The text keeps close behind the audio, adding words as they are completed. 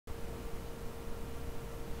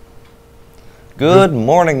Good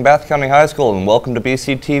morning, Bath County High School, and welcome to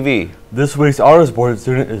BCTV. This week's honors board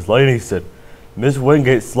student is Lane Easton. Ms.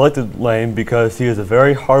 Wingate selected Lane because he is a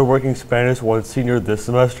very hardworking Spanish 1 senior this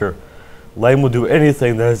semester. Lane will do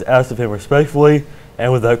anything that is asked of him respectfully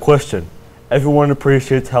and without question. Everyone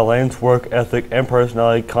appreciates how Lane's work ethic and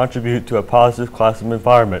personality contribute to a positive classroom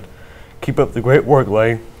environment. Keep up the great work,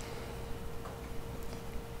 Lane.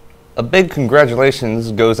 A big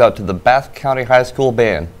congratulations goes out to the Bath County High School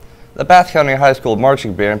Band. The Bath County High School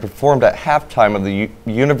Marching Band performed at halftime of the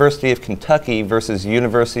University of Kentucky versus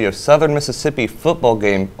University of Southern Mississippi football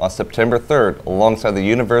game on September 3rd alongside the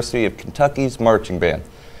University of Kentucky's Marching Band.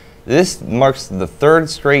 This marks the third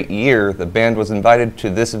straight year the band was invited to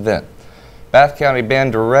this event. Bath County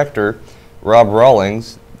Band Director Rob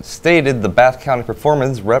Rawlings stated the Bath County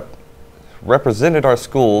performance represented our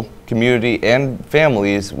school, community, and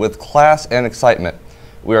families with class and excitement.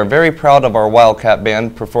 We are very proud of our Wildcat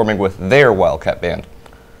Band performing with their Wildcat Band.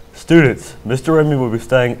 Students, Mr. Remy will be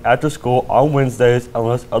staying after school on Wednesdays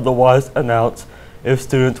unless otherwise announced if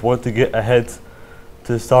students want to get ahead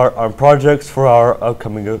to start on projects for our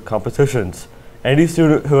upcoming competitions. Any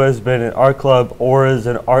student who has been in art club or is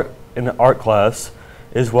in an art class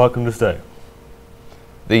is welcome to stay.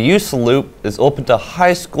 The Youth Salute is open to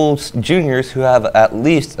high school juniors who have at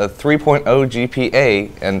least a 3.0 GPA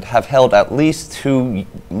and have held at least 2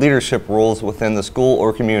 leadership roles within the school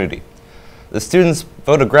or community. The students'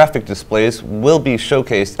 photographic displays will be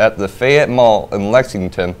showcased at the Fayette Mall in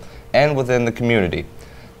Lexington and within the community.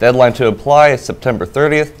 Deadline to apply is September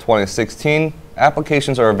 30th, 2016.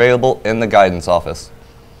 Applications are available in the guidance office.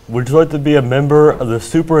 Would you like to be a member of the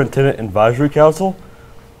Superintendent Advisory Council?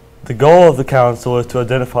 The goal of the council is to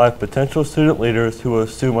identify potential student leaders who will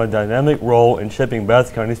assume a dynamic role in shaping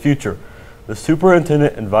Bath County's future. The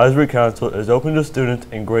Superintendent Advisory Council is open to students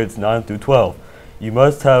in grades 9 through 12. You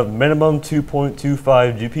must have minimum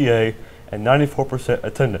 2.25 GPA and 94%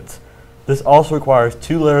 attendance. This also requires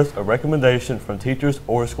 2 letters of recommendation from teachers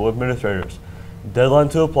or school administrators. Deadline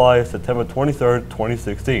to apply is September 23rd,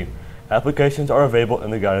 2016. Applications are available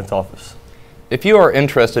in the guidance office. If you are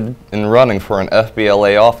interested in running for an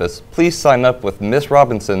FBLA office, please sign up with Ms.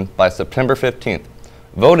 Robinson by September 15th.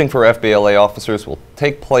 Voting for FBLA officers will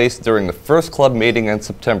take place during the first club meeting in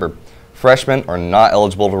September. Freshmen are not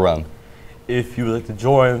eligible to run. If you would like to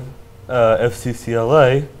join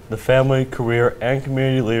FCCLA, the Family, Career, and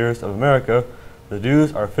Community Leaders of America, the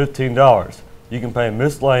dues are $15. You can pay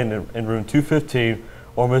Ms. Lane in room 215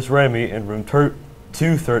 or Ms. Ramey in room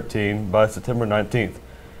 213 by September 19th.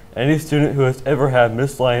 Any student who has ever had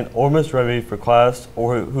Ms. Lane or Ms. Remy for class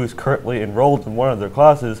or who is currently enrolled in one of their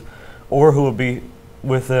classes or who will be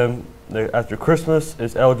with them after Christmas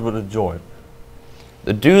is eligible to join.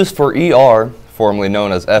 The dues for ER, formerly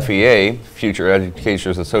known as FEA, Future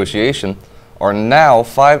Educators Association, are now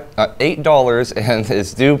 $8 and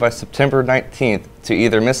is due by September 19th to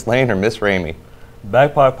either Ms. Lane or Ms. Ramey.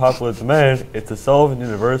 Backed by popular demand, it's the Sullivan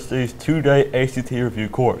University's 2-day ACT review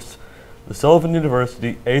course. The Sullivan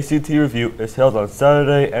University ACT Review is held on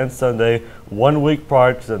Saturday and Sunday, 1 week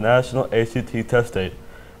prior to the national ACT test date.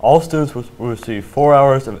 All students will receive 4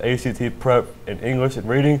 hours of ACT prep in English and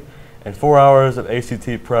reading and 4 hours of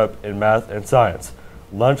ACT prep in math and science.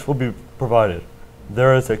 Lunch will be provided.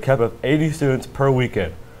 There is a cap of 80 students per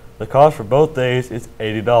weekend. The cost for both days is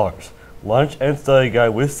 $80. Lunch and study guide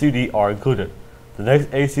with CD are included. The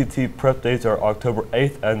next ACT prep dates are October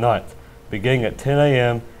 8th and 9th, beginning at 10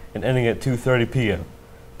 a.m. and ending at 2:30 p.m.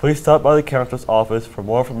 Please stop by the counselor's office for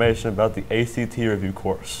more information about the ACT review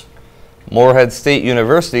course. Morehead State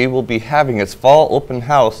University will be having its fall open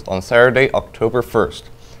house on Saturday, October 1st.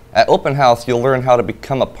 At open house, you'll learn how to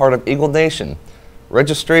become a part of Eagle Nation.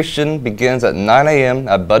 Registration begins at 9 a.m.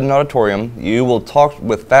 at Budden Auditorium. You will talk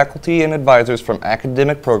with faculty and advisors from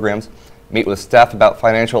academic programs, meet with staff about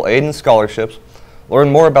financial aid and scholarships, learn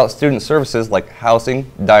more about student services like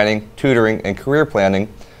housing, dining, tutoring, and career planning,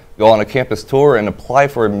 go on a campus tour and apply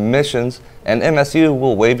for admissions, and MSU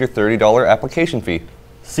will waive your $30 application fee.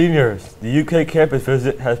 Seniors, the UK campus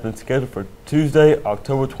visit has been scheduled for Tuesday,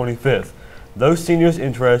 October 25th. Those seniors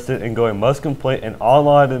interested in going must complete an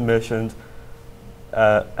online admissions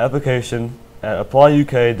application at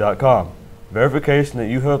applyuk.com. Verification that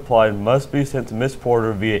you have applied must be sent to Ms.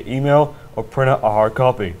 Porter via email or print out a hard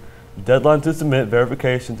copy. Deadline to submit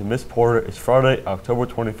verification to Ms. Porter is Friday, October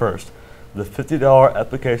 21st. The $50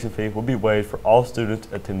 application fee will be waived for all students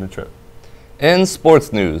attending the trip. In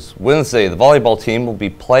sports news, Wednesday the volleyball team will be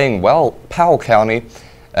playing Powell County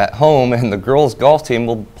at home and the girls golf team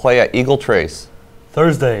will play at Eagle Trace.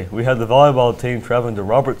 Thursday, we have the volleyball team traveling to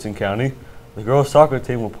Robertson County. The girls soccer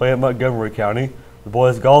team will play at Montgomery County. The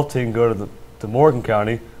boys golf team go to to Morgan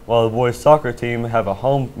County, while the boys soccer team have a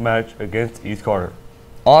home match against East Carter.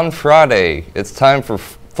 On Friday, it's time for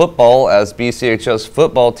football as BCHS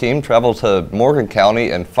football team travel to Morgan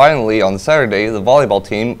County, and finally on Saturday, the volleyball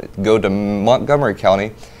team go to Montgomery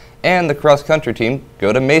County, and the cross-country team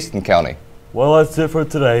go to Mason County. Well, that's it for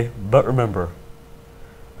today, but remember,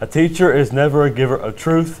 a teacher is never a giver of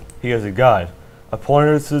truth, he is a guide, a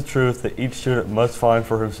pointer to the truth that each student must find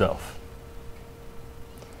for himself.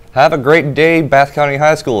 Have a great day, Bath County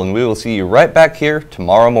High School, and we will see you right back here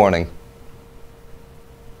tomorrow morning.